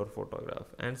document or photograph.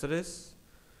 Answer is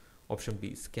option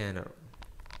B, scanner.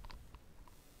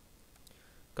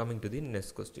 Coming to the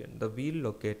next question. The wheel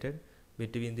located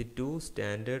between the two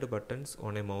standard buttons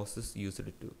on a mouse is used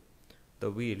to. The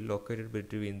wheel located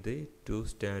between the two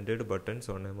standard buttons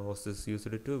on a mouse is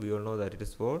used to. We all know that it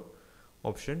is for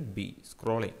option B,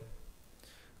 scrolling.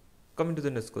 Coming to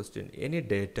the next question. Any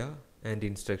data and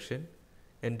instruction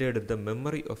entered in the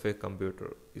memory of a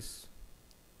computer is.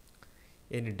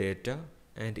 Any data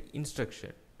and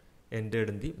instruction entered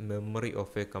in the memory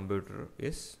of a computer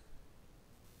is.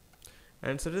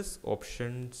 Answer is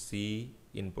option C,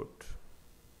 input.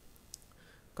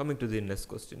 Coming to the next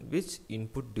question. Which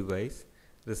input device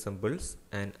resembles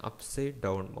an upside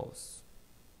down mouse?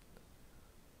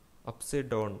 Upside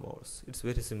down mouse. It's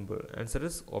very simple. Answer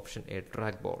is option A,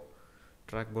 trackball.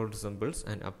 Trackball resembles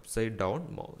an upside down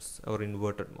mouse or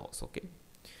inverted mouse. Okay.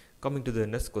 Coming to the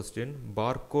next question.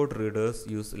 Barcode readers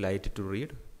use light to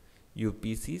read.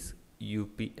 UPCs,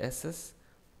 UPSs,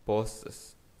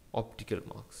 POSs, optical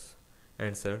marks.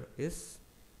 Answer is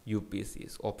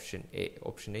UPCs, option A.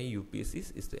 Option A,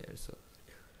 UPCs is the answer.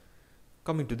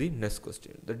 Coming to the next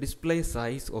question. The display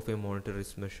size of a monitor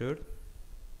is measured.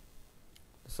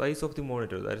 The size of the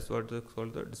monitor, that is what is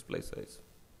called the display size.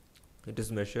 It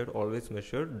is measured, always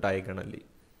measured diagonally.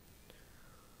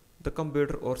 The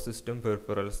computer or system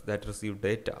peripherals that receive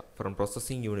data from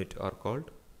processing unit are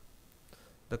called.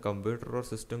 The computer or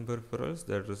system peripherals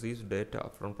that receive data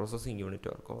from processing unit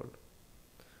are called.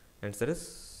 Answer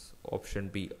is option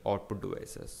B, output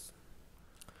devices.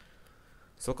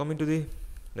 So coming to the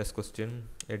next question.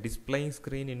 A displaying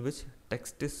screen in which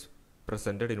text is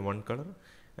presented in one color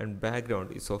and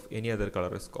background is of any other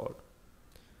color is called.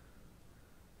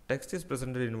 Text is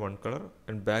presented in one color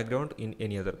and background in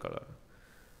any other color.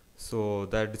 So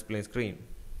that displaying screen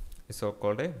is so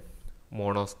called a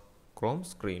monochrome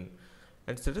screen.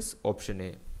 Answer is option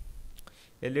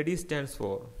A. LED stands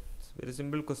for. Very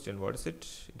simple question. What is it?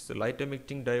 It's a light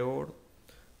emitting diode.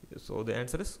 So the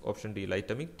answer is option D, light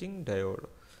emitting diode.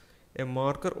 A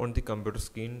marker on the computer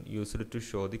screen used to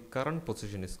show the current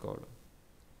position is called.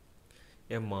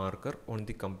 A marker on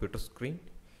the computer screen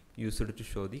used to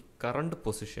show the current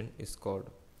position is called.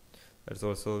 That's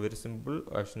also very simple.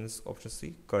 Option is option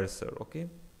C, cursor. Okay.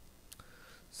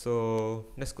 So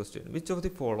next question, which of the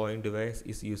following device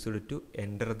is used to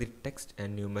enter the text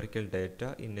and numerical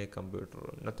data in a computer?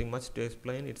 Nothing much to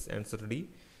explain. It's answer D,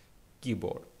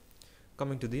 keyboard.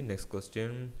 Coming to the next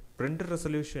question, printer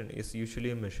resolution is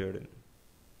usually measured in.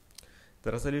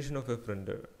 The resolution of a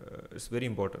printer is very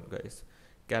important, guys.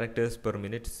 Characters per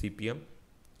minute CPM,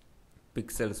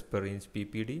 pixels per inch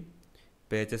PPD,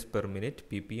 pages per minute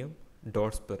PPM,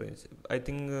 dots per inch. I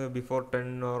think before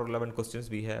 10 or 11 questions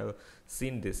we have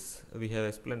seen this. We have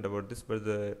explained about this, but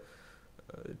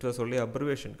it was only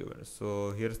abbreviation given.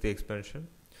 So here's the expansion.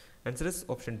 Answer is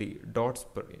option D, dots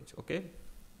per inch. Okay.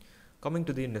 Coming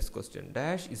to the next question,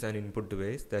 dash is an input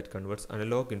device that converts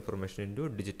analog information into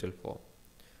digital form.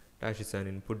 Dash is an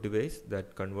input device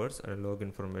that converts analog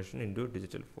information into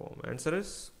digital form. Answer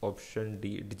is option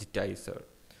D, digitizer.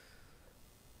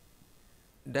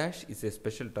 Dash is a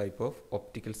special type of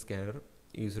optical scanner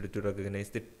used to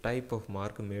recognize the type of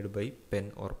mark made by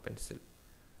pen or pencil.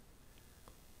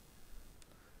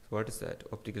 So what is that?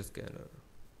 Optical scanner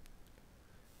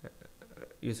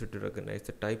used to recognize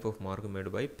the type of mark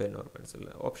made by pen or pencil.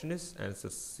 Option is answer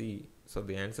C. So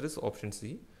the answer is option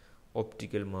C,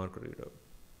 optical mark reader.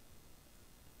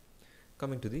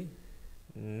 Coming to the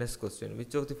next question,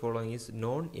 which of the following is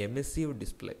non-emissive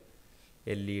display?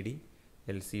 LED,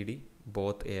 LCD,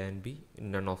 both A and B,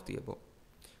 none of the above.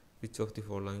 Which of the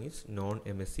following is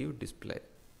non-emissive display?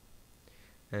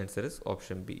 Answer is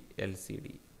option B,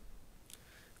 LCD.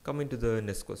 Coming to the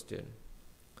next question.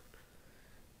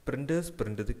 Printers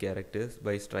print the characters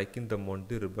by striking them on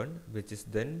the ribbon, which is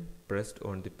then pressed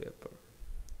on the paper.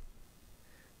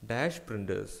 Dash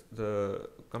printers, the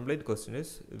complete question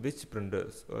is which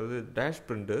printers, or the dash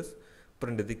printers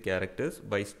print the characters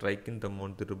by striking them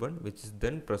on the ribbon, which is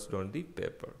then pressed on the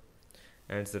paper.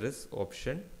 Answer is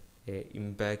option A,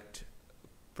 impact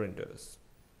printers.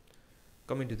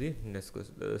 Coming to the next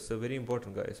question, this is very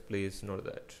important, guys, please note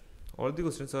that. All the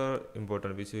questions are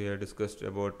important, which we have discussed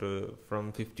about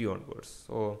from 50 onwards.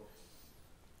 So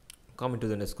coming to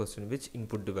the next question, which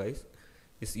input device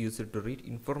is used to read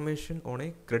information on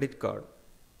a credit card?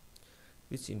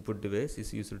 Which input device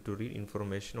is used to read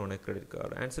information on a credit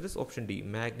card? Answer is option D,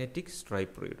 magnetic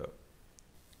stripe reader.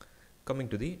 Coming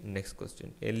to the next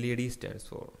question, LCD stands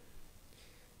for.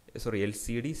 It's a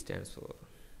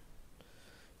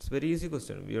very easy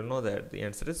question. We all know that the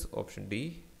answer is option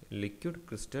D, liquid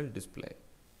crystal display.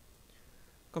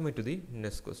 Coming to the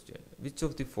next question, which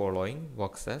of the following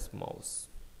works as mouse?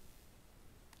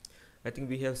 I think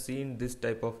we have seen this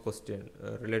type of question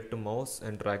related to mouse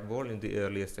and trackball in the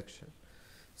earlier section.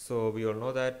 So we all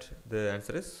know that the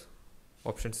answer is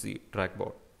option C,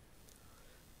 trackball.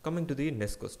 Coming to the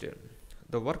next question,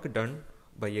 the work done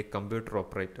by a computer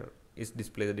operator is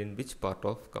displayed in which part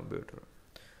of computer?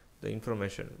 The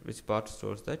information, which part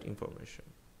stores that information?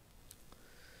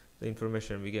 The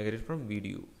information we can get it from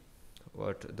video.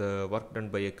 What the work done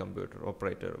by a computer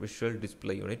operator, visual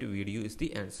display unit, video is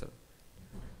the answer.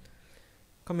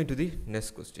 Coming to the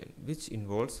next question, which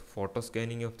involves photo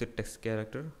scanning of the text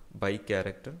character by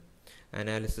character,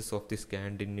 analysis of the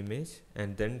scanned in image,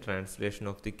 and then translation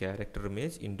of the character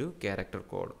image into character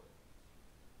code.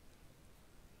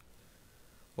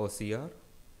 OCR,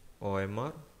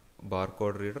 OMR,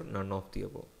 barcode reader, none of the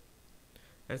above.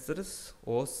 Answer is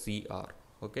OCR.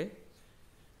 Okay,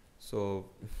 so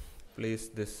please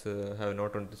this have a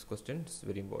note on this question, it's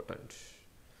very important.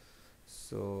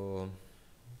 So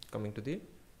coming to the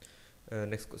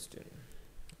next question,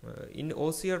 in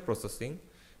OCR processing,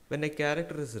 when a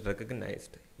character is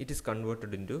recognized, it is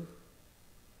converted into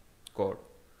code.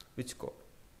 Which code?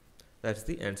 That's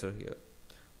the answer here.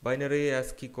 Binary,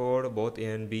 ASCII code, both A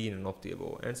and B, none of the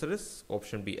above. Answer is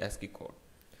option B, ASCII code.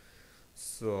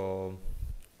 So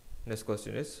next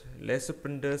question is, laser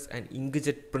printers and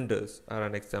inkjet printers are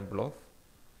an example of.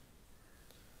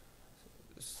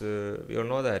 So we all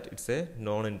know that it's a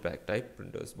non-impact type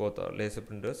printers. Both are laser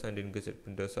printers and inkjet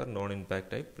printers are non-impact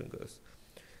type printers.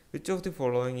 Which of the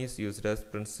following is used as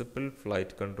principal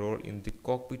flight control in the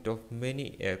cockpit of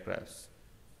many aircrafts?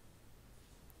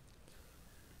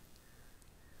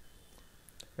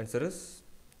 Answer is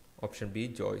option B,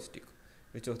 joystick.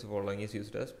 Which of the following is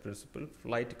used as principal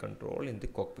flight control in the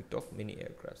cockpit of many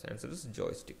aircrafts? Answer is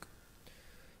joystick.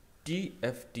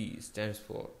 TFT stands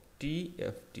for.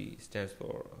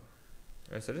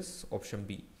 Answer is option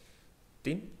B,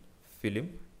 thin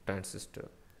film transistor.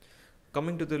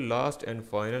 Coming to the last and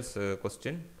final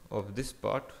question of this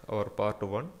part, our part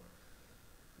 1.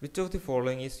 Which of the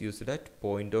following is used at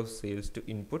point of sales to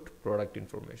input product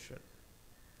information?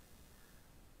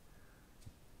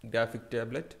 Graphic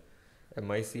tablet,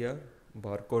 MICR,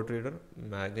 barcode reader,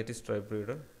 magnetic stripe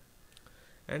reader.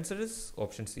 Answer is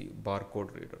option C,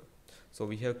 barcode reader. So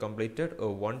we have completed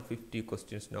 150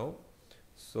 questions now.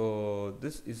 So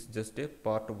this is just a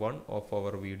part 1 of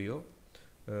our video.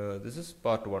 This is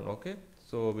part 1, okay?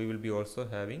 So we will be also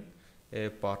having a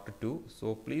part 2.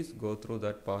 So please go through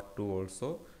that part 2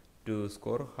 also to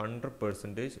score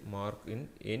 100% mark in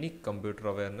any computer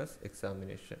awareness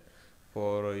examination.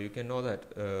 For you can know that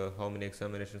how many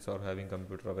examinations are having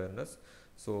computer awareness.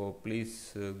 So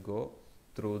please go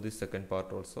through this second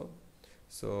part also.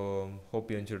 So hope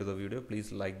you enjoyed the video.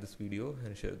 Please like this video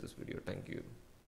and share this video. Thank you.